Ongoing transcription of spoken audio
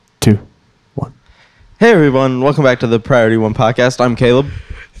2, 1. Hey everyone, welcome back to the Priority One podcast. I'm Caleb.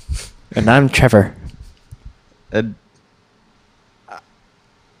 And I'm Trevor.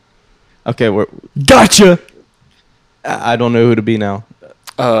 Okay, Gotcha! I don't know who to be now.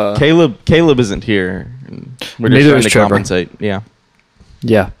 Caleb isn't here. We're just Neither trying is to Trevor. compensate.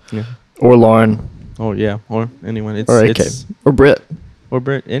 Yeah. Or Lauren. Oh yeah. Or anyone. Or AK. Or Britt. Or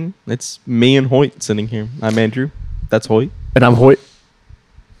Britt. And it's me and Hoyt sitting here. I'm Andrew. That's Hoyt. And I'm Hoyt.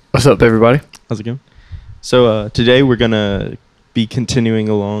 What's up, everybody? How's it going? So today we're gonna be continuing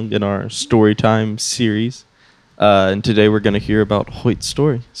along in our story time series, and today we're gonna hear about Hoyt's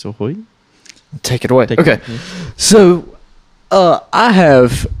story. So Hoyt, Take it away. Take Okay. it away. So, I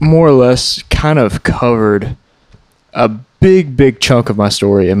have more or less kind of covered a big chunk of my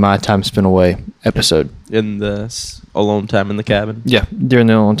story in my time spent away episode. in the alone time in the cabin. Yeah, during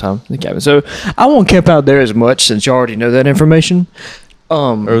the alone time in the cabin. So, I won't camp out there as much since you already know that information.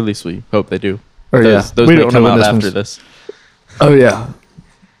 Or at least we hope they do. Or Those we may don't come know out when after one's- this. Oh, yeah.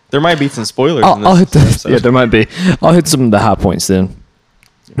 There might be some spoilers in this I'll hit the, episode. yeah, there might be. I'll hit some of the high points then.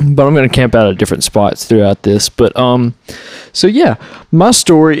 But I'm going to camp out at different spots throughout this. But so yeah, my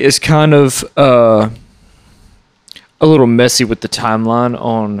story is kind of a little messy with the timeline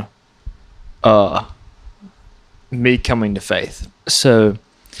on me coming to faith. So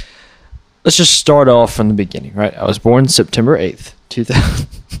let's just start off from the beginning, right? I was born September 8th, 2000.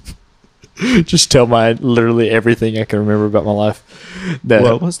 Just tell my literally everything I can remember about my life.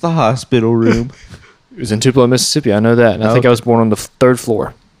 What was the hospital room? It was in Tupelo, Mississippi. I know that. And I think Okay. I was born on the third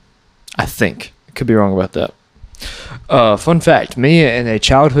floor. I think. I could be wrong about that. Fun fact, me and a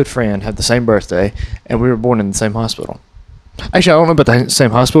childhood friend had the same birthday, and we were born in the same hospital. Actually, I don't know about the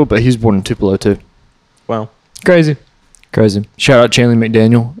same hospital, but he was born in Tupelo, too. Wow. Crazy. Shout out Chanley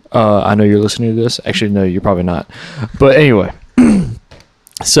McDaniel. I know you're listening to this. Actually, no, you're probably not. But anyway.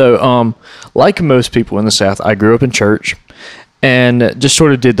 So, like most people in the South, I grew up in church and just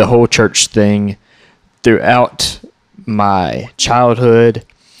sort of did the whole church thing throughout my childhood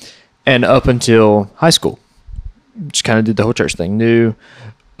and up until high school. Just kind of did the whole church thing. Knew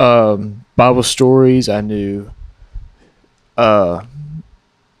Bible stories. I knew who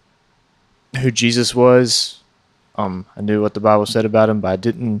Jesus was. I knew what the Bible said about him, but I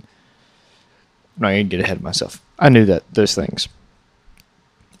didn't. I'm not going to get ahead of myself. I knew those things.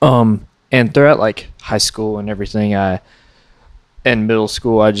 And throughout like high school and everything, and middle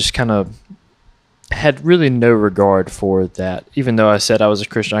school, I just kind of had really no regard for that. Even though I said I was a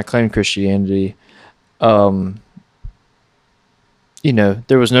Christian, I claimed Christianity. There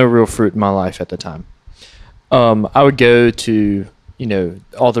was no real fruit in my life at the time. I would go to,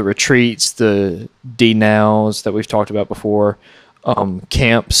 all the retreats, the D-Nows that we've talked about before,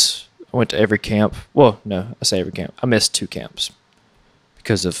 camps. I went to every camp. Well, no, I say every camp. I missed 2 camps.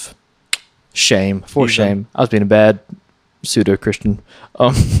 Because of shame. Shame. I was being a bad pseudo-Christian.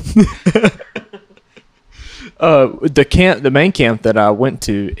 The main camp that I went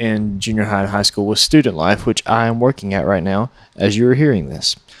to in junior high and high school was Student Life, which I am working at right now as you're hearing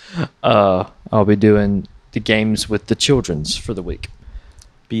this. I'll be doing the games with the children's for the week.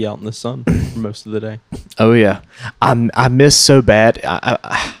 Be out in the sun for most of the day. Oh, yeah. I miss so bad.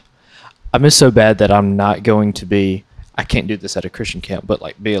 I miss so bad that I'm not going to be... I can't do this at a Christian camp, but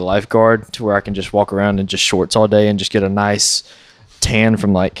like be a lifeguard to where I can just walk around in just shorts all day and just get a nice tan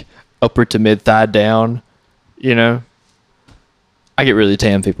from like upper to mid thigh down. I get really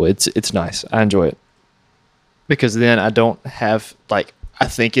tan, people. It's nice. I enjoy it because then I don't have like I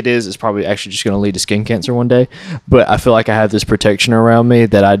think it's probably actually just going to lead to skin cancer one day. But I feel like I have this protection around me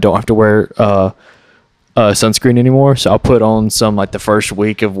that I don't have to wear sunscreen anymore. So I'll put on some like the first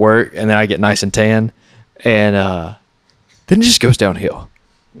week of work, and then I get nice and tan, and then it just goes downhill.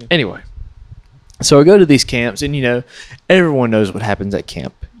 Yeah. Anyway, so I go to these camps, and, everyone knows what happens at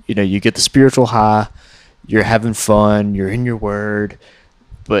camp. You get the spiritual high, you're having fun, you're in your word,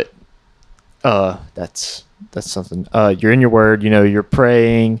 but that's something. You're in your word, you're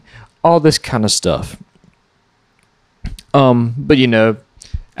praying, all this kind of stuff. But,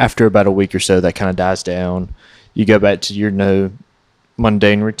 after about a week or so, that kind of dies down. You go back to your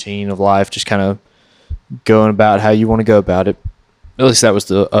mundane routine of life, just kind of going about how you want to go about it. At least that was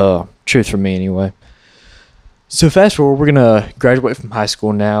the truth for me anyway. So fast forward, we're going to graduate from high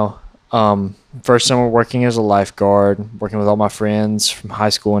school now. First summer working as a lifeguard, working with all my friends from high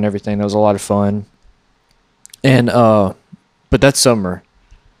school and everything. That was a lot of fun. And but that summer,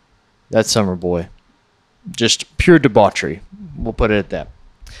 boy, just pure debauchery. We'll put it at that.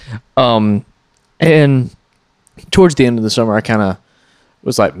 And towards the end of the summer, I kind of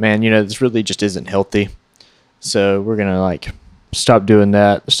was like, man, this really just isn't healthy. So we're going to stopped doing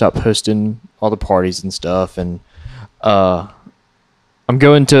that. Stopped hosting all the parties and stuff. And I'm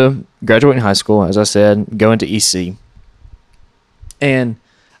going to graduating high school, as I said, going to EC. And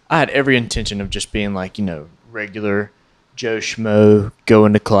I had every intention of just being like, regular Joe Schmo,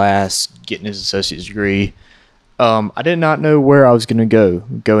 going to class, getting his associate's degree. I did not know where I was going to go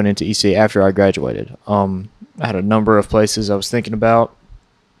going into EC after I graduated. I had a number of places I was thinking about.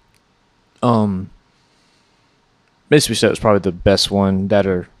 Mississippi State was probably the best one, that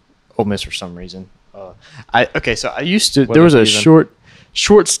or Ole Miss for some reason. So I used to. There was a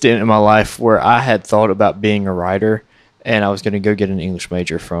short stint in my life where I had thought about being a writer, and I was going to go get an English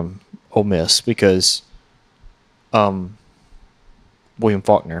major from Ole Miss because William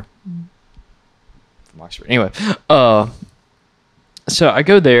Faulkner from Oxford. Anyway, so I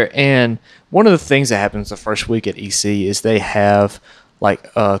go there, and one of the things that happens the first week at EC is they have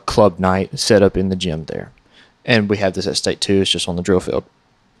like a club night set up in the gym there, and we have this at State too. It's just on the drill field.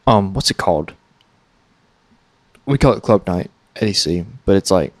 What's it called? We call it club night at EC, but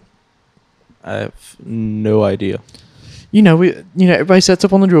it's like I have no idea. Everybody sets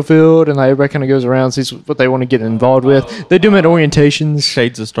up on the drill field, and like everybody kind of goes around, sees what they want to get involved with. They do them at orientations.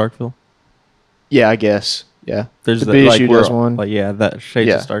 Shades of Starkville. Yeah, I guess. Yeah, There's the BSU does one. Like, yeah, that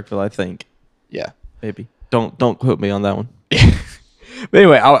Shades of Starkville, I think. Yeah, maybe. Don't quote me on that one. But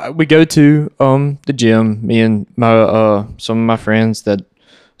anyway, we go to the gym. Me and my some of my friends that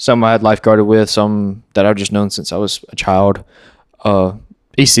some I had lifeguarded with, some that I've just known since I was a child.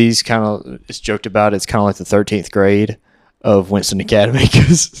 EC's kind of, it's joked about, it's kind of like the 13th grade of Winston Academy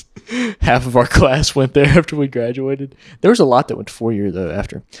because half of our class went there after we graduated. There was a lot that went to 4 years though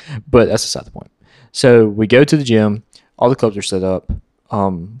after, but that's beside the point. So we go to the gym. All the clubs are set up.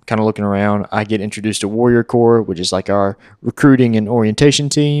 Kind of looking around. I get introduced to Warrior Corps, which is like our recruiting and orientation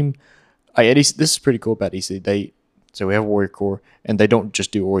team. This is pretty cool about EC. So we have Warrior Corps, and they don't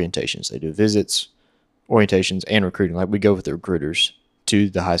just do orientations. They do visits, orientations, and recruiting. Like we go with the recruiters to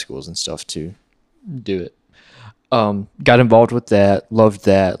the high schools and stuff to do it. Got involved with that. Loved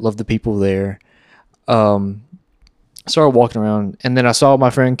the people there. Started walking around, and then I saw my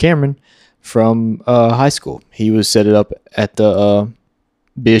friend Cameron from high school. He was set it up at the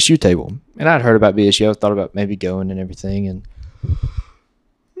BSU table, and I'd heard about BSU. I thought about maybe going and everything, and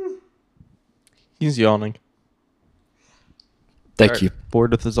he's yawning. Thank you.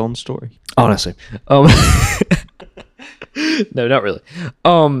 Bored with his own story. Honestly, no, not really.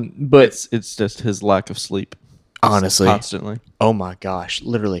 But it's just his lack of sleep. Honestly, constantly. Oh my gosh,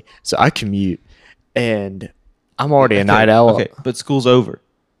 literally. So I commute, and I'm already a night owl. Okay, but school's over.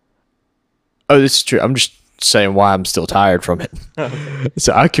 Oh, this is true. I'm just saying why I'm still tired from it. Okay.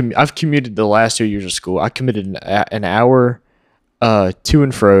 So I've commuted the last 2 years of school. I committed an hour to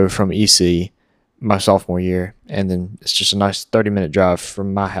and fro from EC my sophomore year, and then it's just a nice 30-minute drive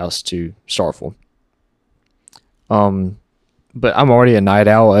from my house to Starkville. But I'm already a night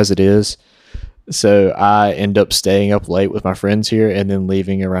owl as it is, so I end up staying up late with my friends here and then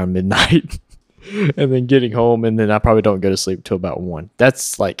leaving around midnight and then getting home, and then I probably don't go to sleep till about 1.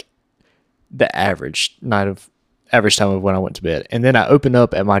 That's like the average time of when I went to bed. And then I open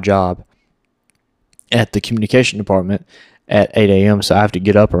up at my job at the communication department at 8 a.m. So I have to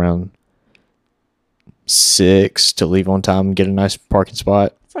get up around 6 to leave on time and get a nice parking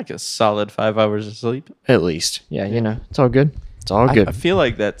spot. It's like a solid 5 hours of sleep. At least. Yeah, it's all good. It's all good. I feel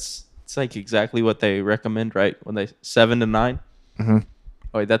like it's like exactly what they recommend, right? When they 7 to 9. Mm-hmm.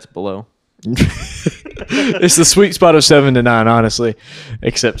 Oh, wait, that's below. It's the sweet spot of 7 to 9, honestly,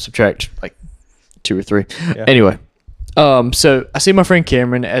 except subtract like 2 or 3. Yeah. Anyway, so I see my friend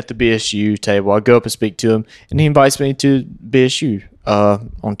Cameron at the BSU table. I go up and speak to him, and he invites me to BSU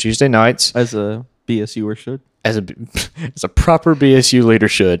on Tuesday nights. As a BSUer should. As a proper BSU leader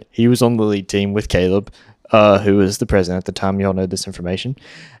should. He was on the lead team with Caleb, who was the president at the time. Y'all know this information.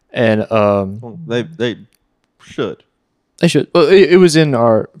 And well, they should. They should. Well, it was in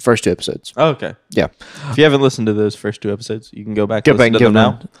our first 2 episodes. Oh, okay. Yeah. If you haven't listened to those first 2 episodes, you can go back and listen to them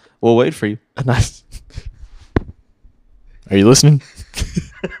now. We'll wait for you. Nice. Are you listening?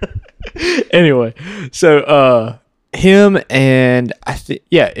 Anyway, so him and I think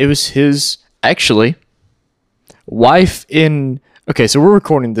it was his actually wife in. Okay, so we're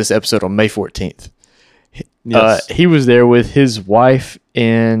recording this episode on May 14th. Yes. He was there with his wife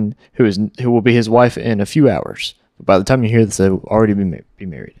who will be his wife in a few hours. By the time you hear this, they will already be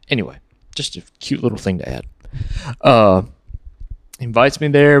married. Anyway, just a cute little thing to add. Invites me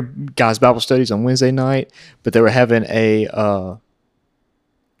there. Guys' Bible studies on Wednesday night, but they were having I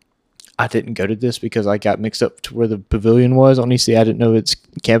didn't go to this because I got mixed up to where the pavilion was on EC. I didn't know its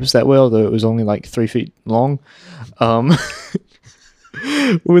campus that well, though it was only like 3 feet long.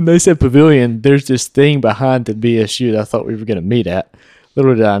 when they said pavilion, there's this thing behind the BSU that I thought we were going to meet at.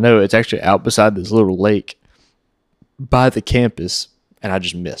 Little did I know, it's actually out beside this little lake by the campus, and I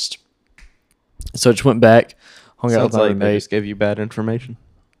just missed. So I just went back, hung out with Sounds my like they roommate. just gave you bad information.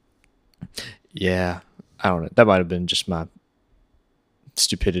 Yeah, I don't know. That might have been just my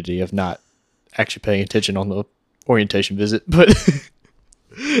stupidity of not actually paying attention on the orientation visit. But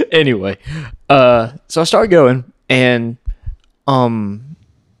anyway, so I started going and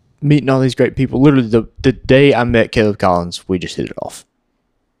meeting all these great people. Literally, the day I met Caleb Collins, we just hit it off.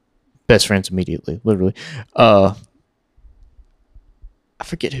 Best friends immediately, literally. I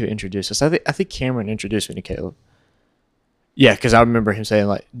forget who introduced us. I think Cameron introduced me to Caleb. Yeah, because I remember him saying,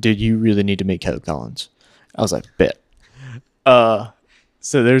 like, dude, you really need to meet Caleb Collins. I was like, bet.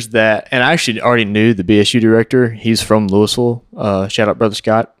 So there's that. And I actually already knew the BSU director. He's from Louisville. Shout out Brother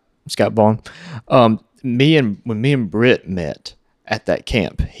Scott Vaughn. When me and Britt met at that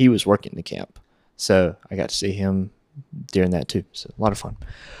camp, he was working the camp. So I got to see him during that too. So a lot of fun.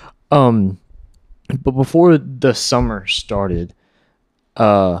 But before the summer started,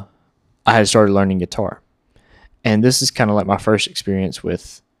 I had started learning guitar. And this is kind of like my first experience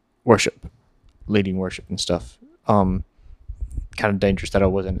with worship, leading worship and stuff. Kind of dangerous that I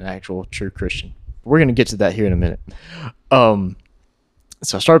wasn't an actual true Christian. We're going to get to that here in a minute. So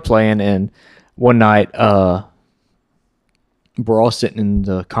I started playing, and one night we're all sitting in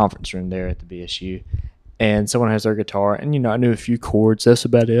the conference room there at the BSU, and someone has their guitar, and, I knew a few chords. That's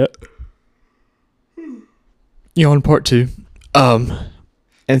about it. On part two.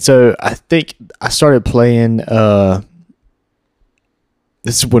 And so I think I started playing, this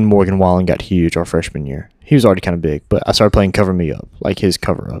is when Morgan Wallen got huge our freshman year. He was already kind of big, but I started playing Cover Me Up, like his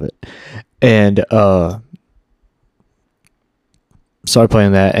cover of it. And started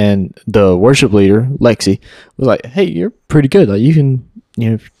playing that, and the worship leader, Lexi, was like, hey, you're pretty good. Like, you can,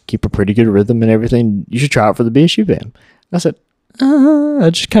 keep a pretty good rhythm and everything. You should try out for the BSU band. I said, I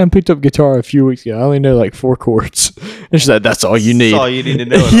just kind of picked up guitar a few weeks ago. I only know like 4 chords. And she said, that's all you need. That's all you need to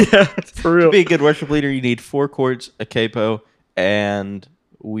know. Yeah, for real. To be a good worship leader, you need 4 chords, a capo, and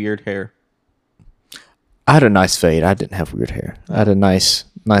weird hair. I had a nice fade. I didn't have weird hair. I had a nice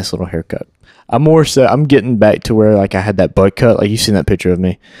little haircut. I'm getting back to where like I had that butt cut. Like, you've seen that picture of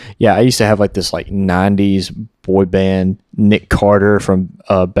me. Yeah, I used to have like this like 90s boy band Nick Carter from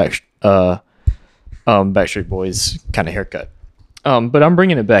Backstreet Boys kind of haircut. But I'm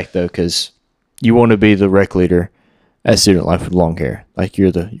bringing it back though, because you want to be the rec leader at Student Life with long hair. Like,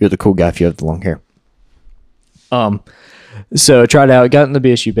 you're the cool guy if you have the long hair. So I tried out, got in the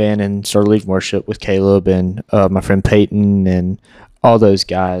BSU band, and started leading worship with Caleb and my friend Peyton and all those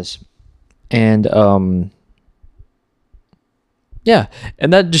guys. And yeah,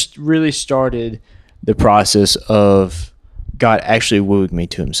 and that just really started the process of God actually wooing me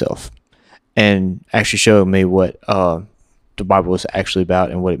to Himself, and actually showing me what the Bible is actually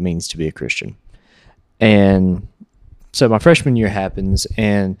about and what it means to be a Christian. And so my freshman year happens,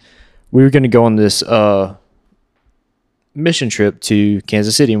 and we were going to go on this mission trip to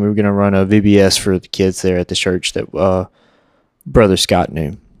Kansas City, and we were going to run a VBS for the kids there at the church that Brother Scott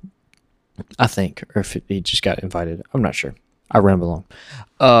knew, I think, or if he just got invited. I'm not sure. I ramble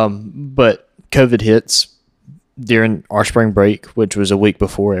on. But COVID hits during our spring break, which was a week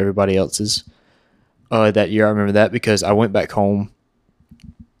before everybody else's. That year, I remember that because I went back home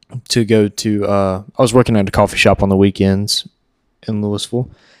to go to, I was working at a coffee shop on the weekends in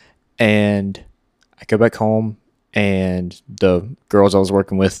Louisville, and I go back home, and the girls I was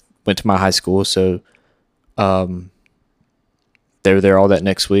working with went to my high school, so they were there all that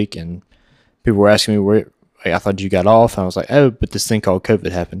next week, and people were asking me where, like, I thought you got off, and I was like, oh, but this thing called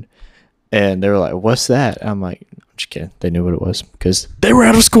COVID happened, and they were like, what's that? And I'm like, I'm just kidding. They knew what it was because they were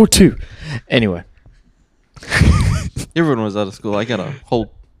out of school too. Anyway. Everyone was out of school. I got a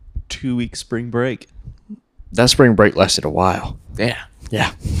whole 2-week spring break. That spring break lasted a while. Yeah.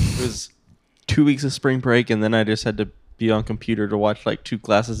 It was 2 weeks of spring break, and then I just had to be on computer to watch like 2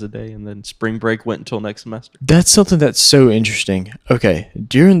 classes a day, and then spring break went until next semester. That's something that's so interesting. Okay,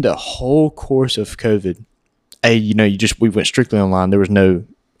 during the whole course of COVID, we went strictly online. There was no,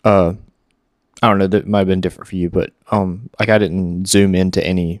 I don't know, that might have been different for you, but like, I didn't Zoom into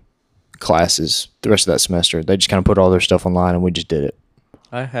any classes the rest of that semester. They just kind of put all their stuff online, and we just did it.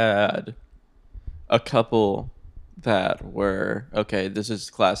 I had a couple that were, okay, this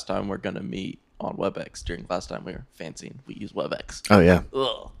is class time, we're going to meet on WebEx. During class time, we were fancy. We use WebEx. Oh, yeah.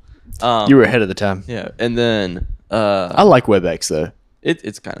 Ugh. You were ahead of the time. Yeah, and then... I like WebEx, though.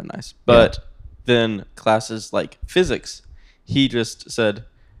 It's kind of nice. But then classes like physics, he just said,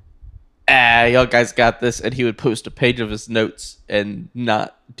 y'all guys got this, and he would post a page of his notes and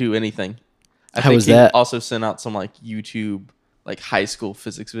not do anything. I How think was he that? also sent out some like YouTube, like high school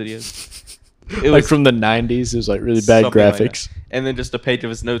physics videos. It Like was from the 90s, it was like really bad something like that. graphics. And then just a page of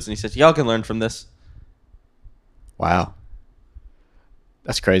his notes, and he said, "Y'all can learn from this." Wow.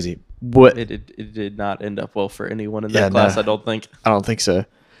 That's crazy. What? It did not end up well for anyone in Yeah, that class, no. I don't think. I don't think so.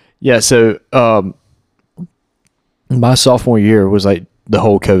 Yeah, so my sophomore year was like the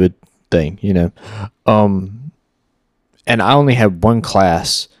whole COVID thing, you know. And I only had one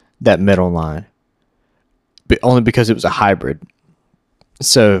class that met online, but only because it was a hybrid.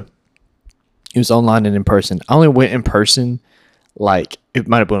 So it was online and in person. I only went in person, like it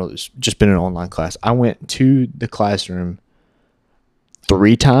might have been just been an online class. I went to the classroom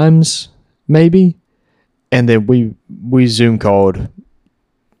 3 times, maybe, and then we Zoom called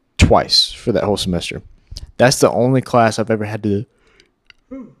twice for that whole semester. That's the only class I've ever had to.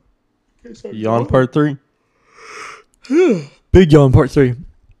 Yawn part 3. Big yawn part 3.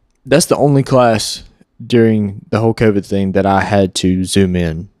 That's the only class during the whole COVID thing that I had to Zoom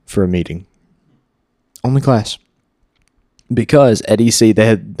in for a meeting. Only class. Because at EC they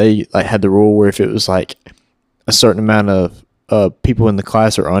had the rule where if it was like a certain amount of people in the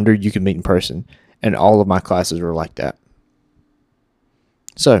class or under, you could meet in person. And all of my classes were like that.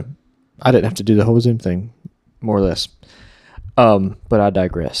 So I didn't have to do the whole Zoom thing, more or less. But I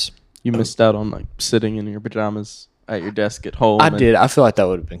digress. You missed out on like sitting in your pajamas at your desk at home. I did. I feel like that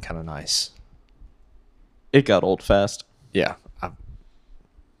would have been kind of nice. It got old fast. Yeah.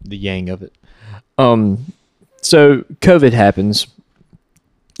 The yang of it. So COVID happens,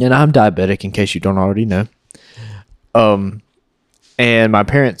 and I'm diabetic in case you don't already know. And my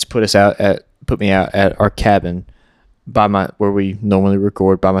parents put me out at our cabin where we normally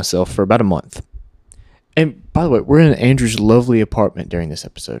record by myself for about a month. And by the way, we're in Andrew's lovely apartment during this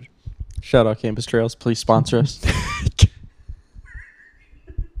episode. Shout out Campus Trails. Please sponsor us.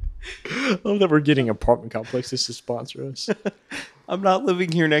 I love that we're getting apartment complexes to sponsor us. I'm not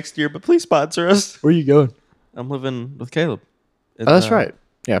living here next year, but please sponsor us. Where are you going? I'm living with Caleb. Oh, that's right.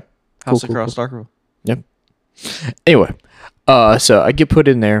 Yeah. House Cool, across cool. Starkville. Yep. Anyway, so I get put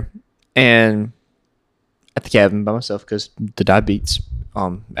in there and at the cabin by myself because the diabetes,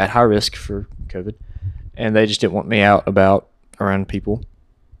 at high risk for COVID, and they just didn't want me out about around people.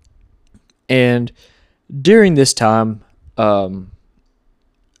 And during this time,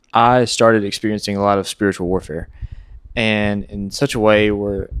 I started experiencing a lot of spiritual warfare, and in such a way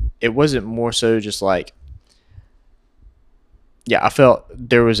where it wasn't more so just like, I felt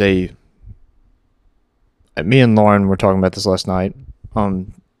there was me and Lauren were talking about this last night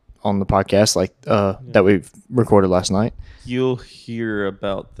on the podcast, that we recorded last night. You'll hear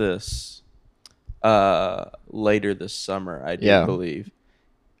about this later this summer, I do believe.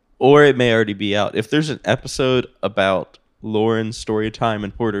 Or it may already be out. If there's an episode about Lauren's story time in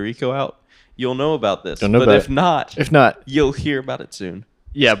Puerto Rico out, you'll know about this. But if not, you'll hear about it soon.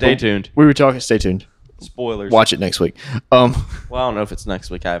 Yeah, stay tuned. We were talking. Stay tuned. Spoilers. Watch it next week. Well, I don't know if it's next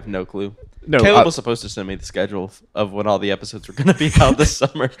week. I have no clue. No, Caleb was supposed to send me the schedule of when all the episodes were going to be out this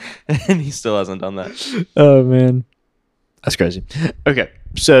summer, and he still hasn't done that. Oh, man. That's crazy. Okay,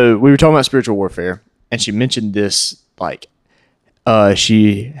 so we were talking about spiritual warfare, and she mentioned this,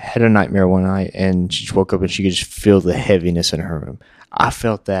 she had a nightmare one night, and she just woke up and she could just feel the heaviness in her room. I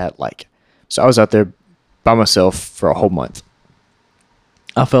felt that, so I was out there by myself for a whole month.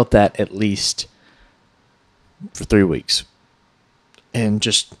 I felt that at least for 3 weeks. And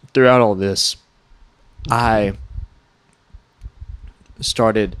just throughout all this, I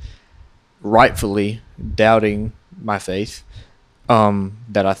started rightfully doubting my faith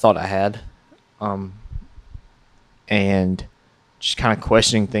that I thought I had, and just kind of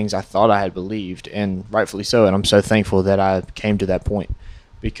questioning things I thought I had believed, and rightfully so. And I'm so thankful that I came to that point,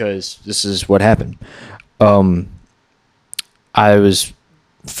 because this is what happened. I was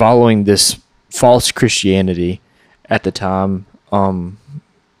following this false Christianity at the time.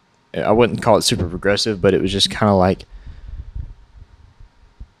 I wouldn't call it super progressive, but it was just kind of like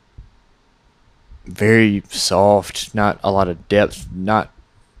very soft, not a lot of depth, not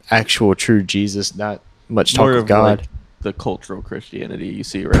actual true Jesus, not much talk of God. Like the cultural Christianity you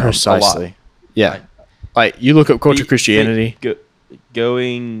see around Precisely. a lot. Yeah. Like you look up cultural Christianity.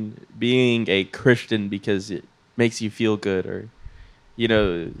 Being a Christian because it makes you feel good, or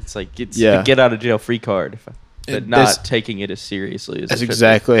it's like it's a get out of jail free card, but not taking it as seriously as that's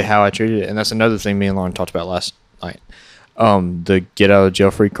exactly how I treated it. And that's another thing me and Lauren talked about last night. The get out of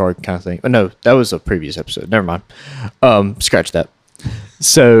jail free card kind of thing. But no, that was a previous episode. Never mind. Scratch that.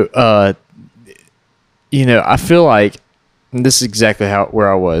 So, I feel like and this is exactly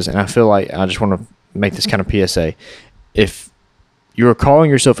where I was, and I feel like I just want to make this kind of PSA. If you are calling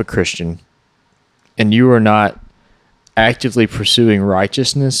yourself a Christian and you are not actively pursuing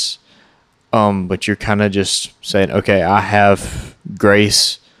righteousness, but you're kind of just saying, okay, I have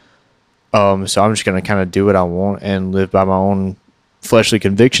grace, so I'm just going to kind of do what I want and live by my own fleshly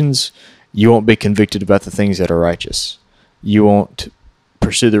convictions, you won't be convicted about the things that are righteous. You won't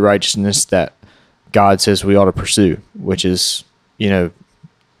pursue the righteousness that God says we ought to pursue, which is,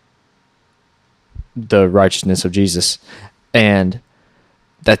 the righteousness of Jesus. And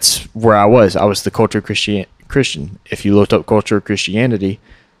that's where I was. I was the culture Christian. If you looked up culture Christianity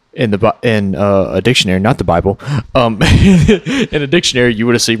in a dictionary, not the Bible, in a dictionary, you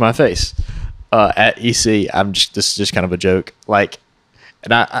would have seen my face at EC. This is just kind of a joke. Like,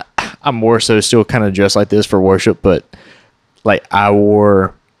 and I'm more so still kind of dressed like this for worship, but like I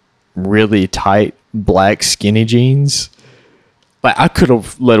wore really tight black skinny jeans. Like I could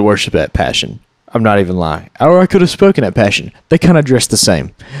have led worship at Passion. I'm not even lying. Or I could have spoken at Passion. They kind of dress the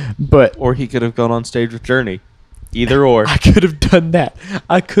same. Or he could have gone on stage with Journey. Either or. I could have done that.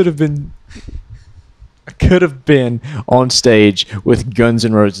 I could have been on stage with Guns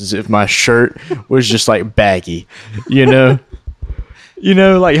N' Roses if my shirt was just like baggy. Like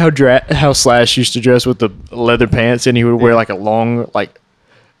how Slash used to dress with the leather pants and he would wear like a long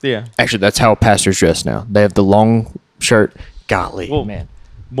Yeah. Actually, that's how pastors dress now. They have the long shirt. Golly, man.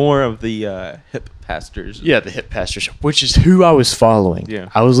 More of the hip pastors. Yeah, the hip pastors, which is who I was following. Yeah.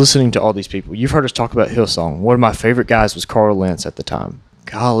 I was listening to all these people. You've heard us talk about Hillsong. One of my favorite guys was Carl Lentz at the time.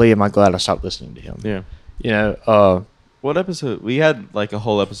 Golly, am I glad I stopped listening to him. Yeah. What episode? We had like a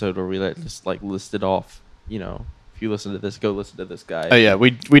whole episode where we just listed off, if you listen to this, go listen to this guy. Oh, yeah.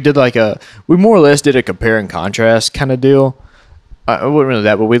 We did we more or less did a compare and contrast kind of deal. I wasn't really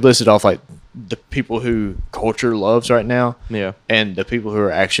that, but we listed off like the people who culture loves right now, and the people who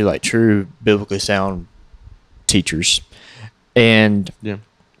are actually like true biblically sound teachers, and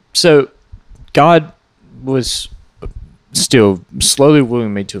so God was still slowly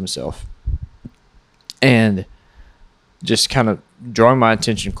wooing me to Himself, and just kind of drawing my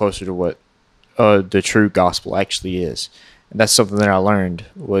attention closer to what the true gospel actually is. And that's something that I learned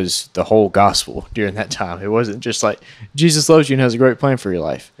was the whole gospel during that time. It wasn't just like Jesus loves you and has a great plan for your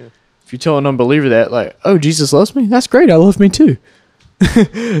life. Yeah. If you tell an unbeliever that, like, oh, Jesus loves me, that's great. I love me too.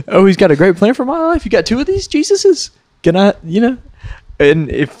 Oh, He's got a great plan for my life. You got two of these Jesuses? Can I, and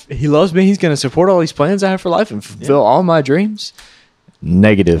if He loves me, He's going to support all these plans I have for life and fulfill all my dreams?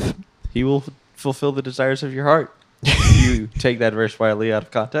 Negative. He will fulfill the desires of your heart. You take that verse widely out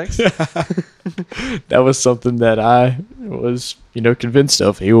of context. That was something that I was, convinced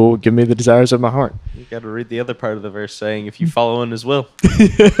of. He will give me the desires of my heart. You got to read the other part of the verse saying, if you follow in His will.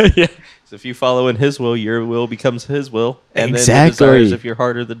 Yeah. So if you follow in His will, your will becomes His will. And then the desires of your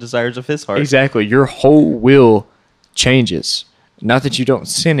heart are the desires of His heart. Exactly. Your whole will changes. Not that you don't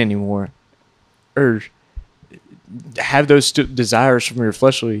sin anymore or have those desires from your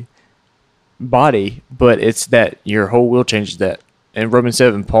fleshly body, but it's that your whole will changes that. In Romans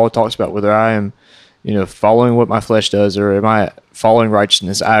 7, Paul talks about whether I am, following what my flesh does or am I following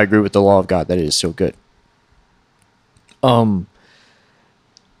righteousness. I agree with the law of God that it is so good. And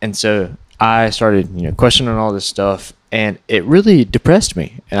so I started, questioning all this stuff, and it really depressed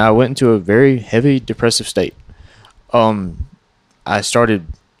me, and I went into a very heavy depressive state. I started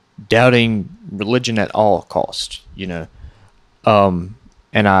doubting religion at all costs, and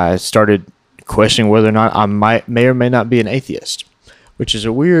I started questioning whether or not I may or may not be an atheist, which is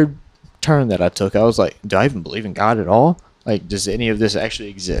a weird turn that I took. I was like, do I even believe in God at all? Like, does any of this actually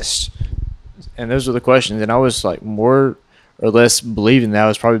exist? And those were the questions. And I was like more or less believing that I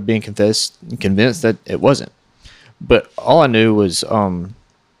was probably being convinced that it wasn't. But all I knew was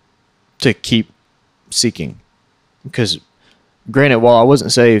to keep seeking. Because granted, while I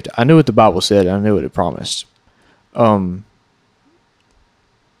wasn't saved, I knew what the Bible said and I knew what it promised.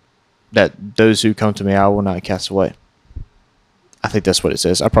 That those who come to me, I will not cast away. I think that's what it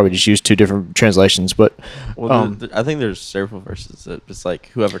says. I probably just used two different translations, but I think there's several verses that it's like,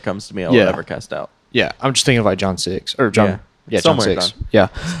 whoever comes to me, I will never cast out. Yeah, I'm just thinking of like John 6 or John. Yeah, John 6. Yeah,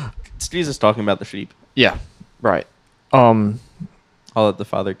 it's Jesus talking about the sheep. Yeah, right. All that the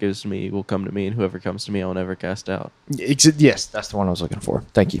Father gives to me will come to me, and whoever comes to me, I will never cast out. Yes, that's the one I was looking for.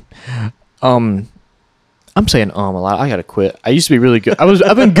 Thank you. I'm saying a lot. I gotta quit. I used to be really good.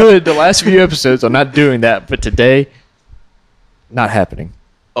 I've been good the last few episodes. I'm not doing that, but today, not happening.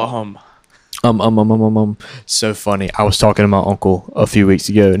 So funny. I was talking to my uncle a few weeks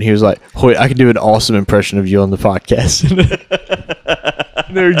ago, and he was like, "Hoyt, I can do an awesome impression of you on the podcast."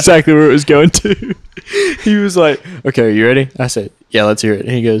 I knew exactly where it was going to. He was like, "Okay, are you ready?" I said, "Yeah, let's hear it."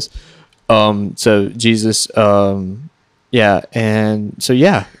 And he goes, so Jesus, yeah, and so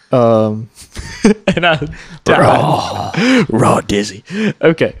yeah, and I raw dizzy.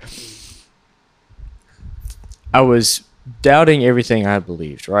 Okay, I was doubting everything I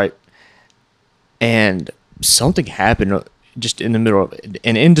believed, right? And something happened just in the middle of it,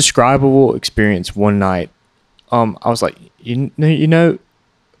 an indescribable experience one night. I was like, you know,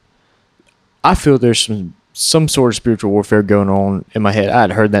 I feel there's some sort of spiritual warfare going on in my head. I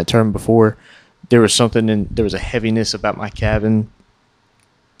had heard that term before. There was a heaviness about my cabin.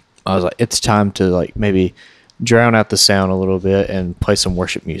 I was like, it's time to like maybe drown out the sound a little bit and play some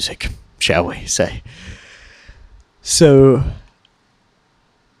worship music, shall we say. So,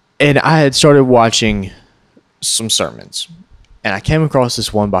 and I had started watching some sermons, and I came across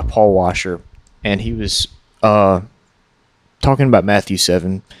this one by Paul Washer, and he was talking about Matthew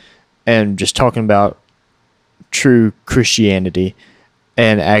 7 and just talking about true Christianity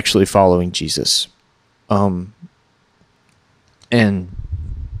and actually following Jesus. And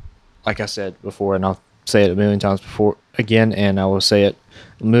like I said before, and I'll say it a million times before again, and I will say it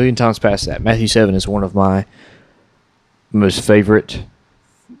a million times past that, Matthew 7 is one of my most favorite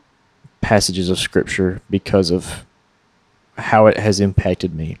passages of Scripture because of how it has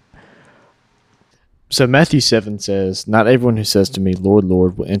impacted me. So Matthew 7 says, "Not everyone who says to me, 'Lord,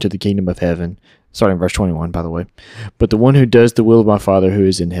 Lord,' will enter the kingdom of heaven." Starting verse 21, by the way. "But the one who does the will of my Father who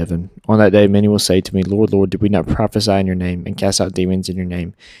is in heaven. On that day many will say to me, 'Lord, Lord, did we not prophesy in your name, and cast out demons in your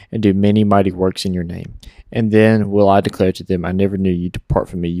name, and do many mighty works in your name? And then will I declare to them, I never knew you. Depart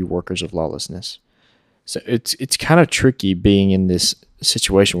from me, you workers of lawlessness.'" So it's kind of tricky being in this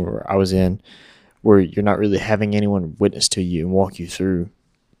situation where I was in, where you're not really having anyone witness to you and walk you through,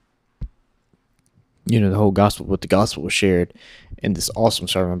 the whole gospel, what the gospel was shared in this awesome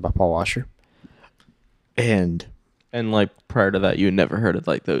sermon by Paul Washer. And like prior to that, you had never heard of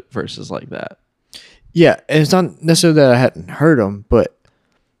like the verses like that. Yeah, and it's not necessarily that I hadn't heard them, but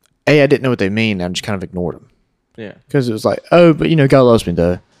I didn't know what they mean. I just kind of ignored them. Yeah, because it was like, oh, but God loves me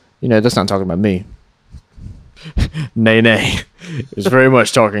though. That's not talking about me. Nay. It's very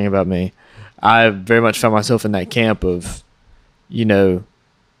much talking about me. I very much found myself in that camp of,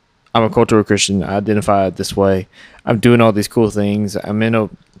 I'm a cultural Christian. I identify this way. I'm doing all these cool things. I'm in a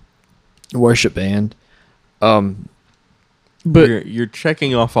worship band. But you're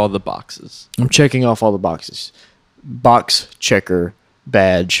checking off all the boxes. I'm checking off all the boxes. Box checker,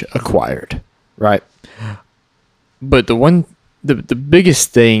 badge acquired, right? But the biggest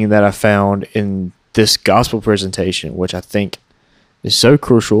thing that I found in this gospel presentation, which I think is so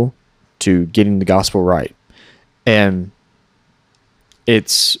crucial to getting the gospel right, and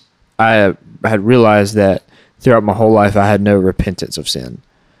I had realized that throughout my whole life I had no repentance of sin.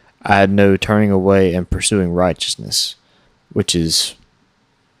 I had no turning away and pursuing righteousness, which is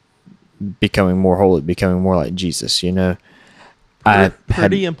becoming more holy, becoming more like Jesus,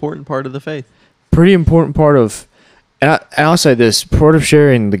 Pretty important part of the faith. Pretty important part of, and I'll say this, part of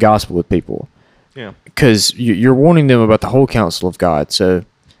sharing the gospel with people. Yeah. Because you're warning them about the whole counsel of God, so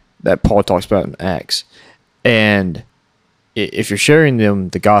that Paul talks about in Acts. And if you're sharing them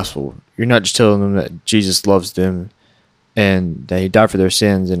the gospel, you're not just telling them that Jesus loves them and that he died for their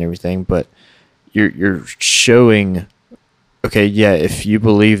sins and everything, but you're showing, okay, yeah, if you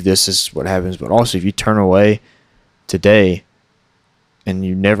believe this is what happens, but also if you turn away today and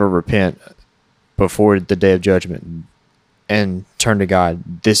you never repent before the day of judgment and turn to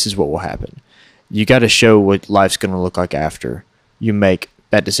God, this is what will happen. You got to show what life's going to look like after you make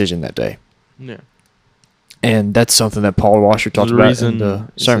that decision that day. Yeah. And that's something that Paul Washer talks about in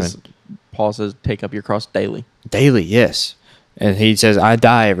the sermon. Paul says, take up your cross daily. Daily, yes. And he says, I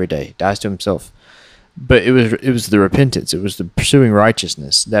die every day. Dies to himself. But it was the repentance. It was the pursuing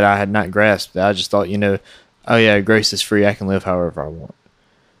righteousness that I had not grasped. That I just thought, oh yeah, grace is free. I can live however I want.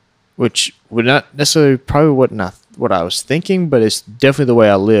 Which would not necessarily probably what I was thinking, but it's definitely the way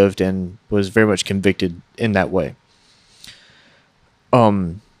I lived and was very much convicted in that way.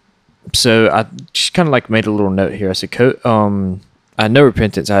 So I just kind of like made a little note here. I said, I had no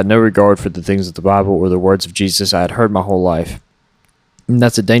repentance. I had no regard for the things of the Bible or the words of Jesus I had heard my whole life. And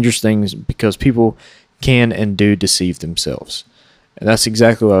that's a dangerous thing because people can and do deceive themselves. And that's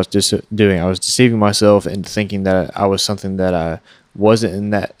exactly what I was doing. I was deceiving myself into thinking that I was something that I wasn't, in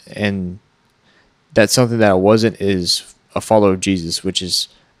that, and that something that I wasn't is a follower of Jesus, which is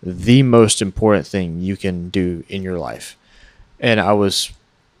the most important thing you can do in your life. And I was,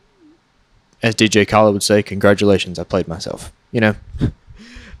 as DJ Khaled would say, congratulations, I played myself,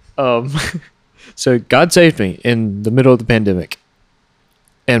 So God saved me in the middle of the pandemic.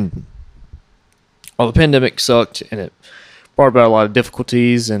 And the pandemic sucked and it brought about a lot of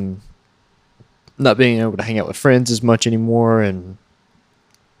difficulties and not being able to hang out with friends as much anymore and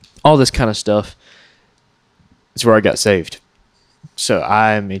all this kind of stuff, is where I got saved. So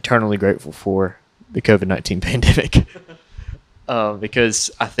I'm eternally grateful for the COVID-19 pandemic.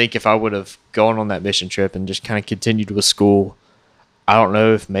 Because I think if I would have gone on that mission trip and just kind of continued with school, I don't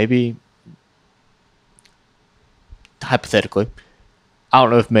know if maybe, hypothetically, I don't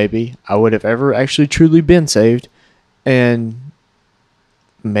know if maybe I would have ever actually truly been saved. And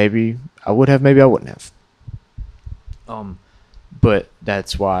maybe I would have, maybe I wouldn't have. But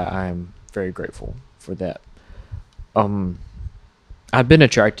that's why I'm very grateful for that. I've been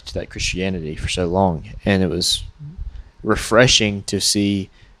attracted to that Christianity for so long, and it was refreshing to see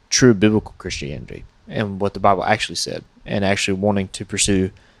true biblical Christianity and what the Bible actually said, and actually wanting to pursue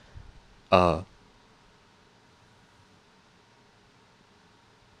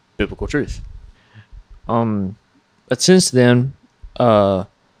biblical truth. But since then, I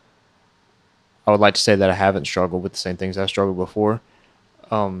would like to say that I haven't struggled with the same things I struggled before.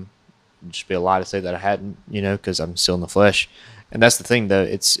 It'd just be a lie to say that I hadn't, because I'm still in the flesh. And that's the thing, though.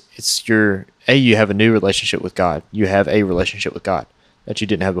 You have a new relationship with God. You have a relationship with God that you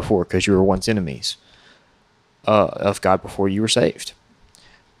didn't have before because you were once enemies of God before you were saved.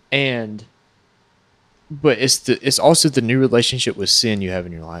 But it's also the new relationship with sin you have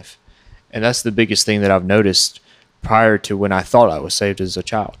in your life. And that's the biggest thing that I've noticed prior to when I thought I was saved as a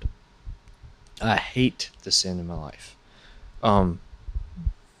child. I hate the sin in my life. Probably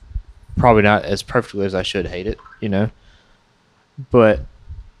not as perfectly as I should hate it, But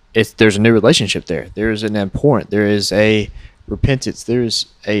there's a new relationship there. There is an abhorrent. There is a repentance. There is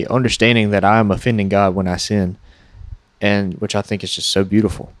a understanding that I am offending God when I sin, and which I think is just so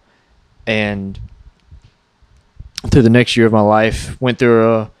beautiful. And through the next year of my life, went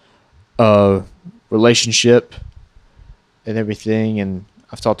through a relationship and everything, and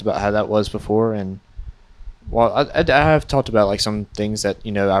I've talked about how that was before. And I have talked about like some things that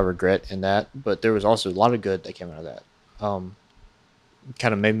I regret in that, but there was also a lot of good that came out of that.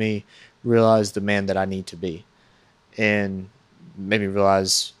 Kind of made me realize the man that I need to be, and made me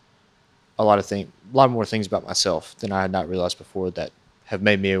realize a lot more things about myself than I had not realized before that have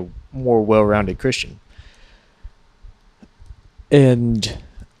made me a more well-rounded Christian. And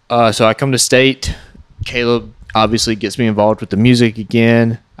so I come to state. Caleb obviously gets me involved with the music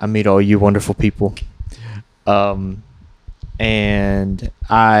again. I meet all you wonderful people. And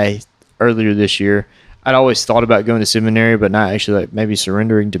earlier this year, I'd always thought about going to seminary, but not actually maybe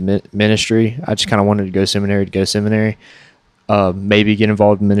surrendering to ministry. I just kind of wanted to go to seminary, maybe get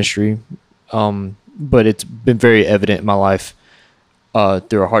involved in ministry. But it's been very evident in my life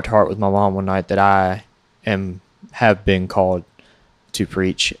through a heart-to-heart with my mom one night that I have been called to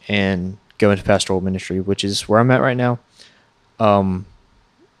preach and go into pastoral ministry, which is where I'm at right now.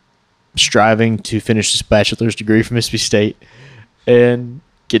 Striving to finish this bachelor's degree from Mississippi State and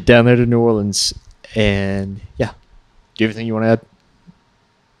get down there to New Orleans. And yeah, do you have anything you want to add?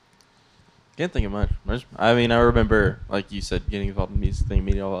 Can't think of much. I mean, I remember, like you said, getting involved in the music thing,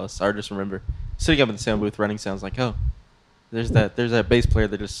 meeting all of us. I just remember sitting up in the sound booth, running sounds like, oh, there's that bass player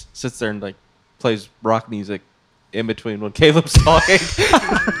that just sits there and like plays rock music in between when Caleb's talking,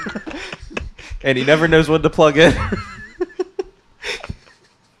 and he never knows when to plug in.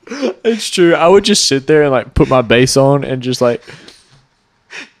 It's true. I would just sit there and like put my bass on and just like.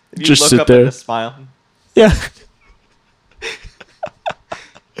 Just sit there and smile. Yeah.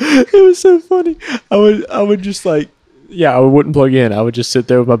 It was so funny. I would just like, I wouldn't plug in. I would just sit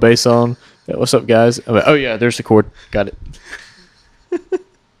there with my bass on. Hey, what's up, guys? I'm like, oh yeah, there's the chord. Got it.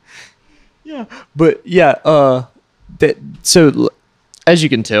 Yeah, but yeah. So as you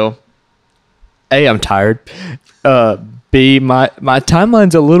can tell, A, I'm tired. B, my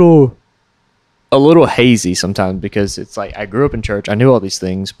timeline's a little hazy sometimes because it's like I grew up in church. I knew all these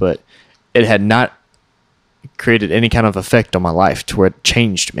things, but it had not created any kind of effect on my life to where it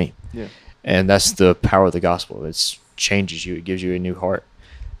changed me. Yeah. And that's the power of the gospel. It changes you. It gives you a new heart,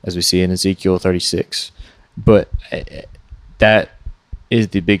 as we see in Ezekiel 36. But that is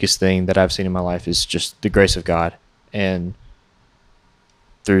the biggest thing that I've seen in my life is just the grace of God. And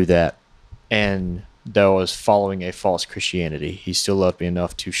through that, and though I was following a false Christianity, he still loved me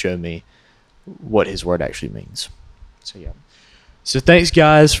enough to show me what his word actually means. So yeah. So thanks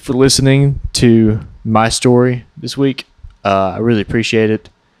guys for listening to my story this week. I really appreciate it.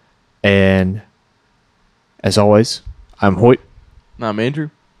 And as always, I'm Hoyt. I'm Andrew.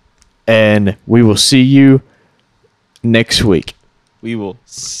 And we will see you next week. We will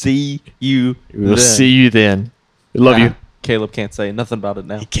see you then. We love you. Caleb can't say nothing about it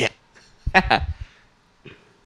now. He can't.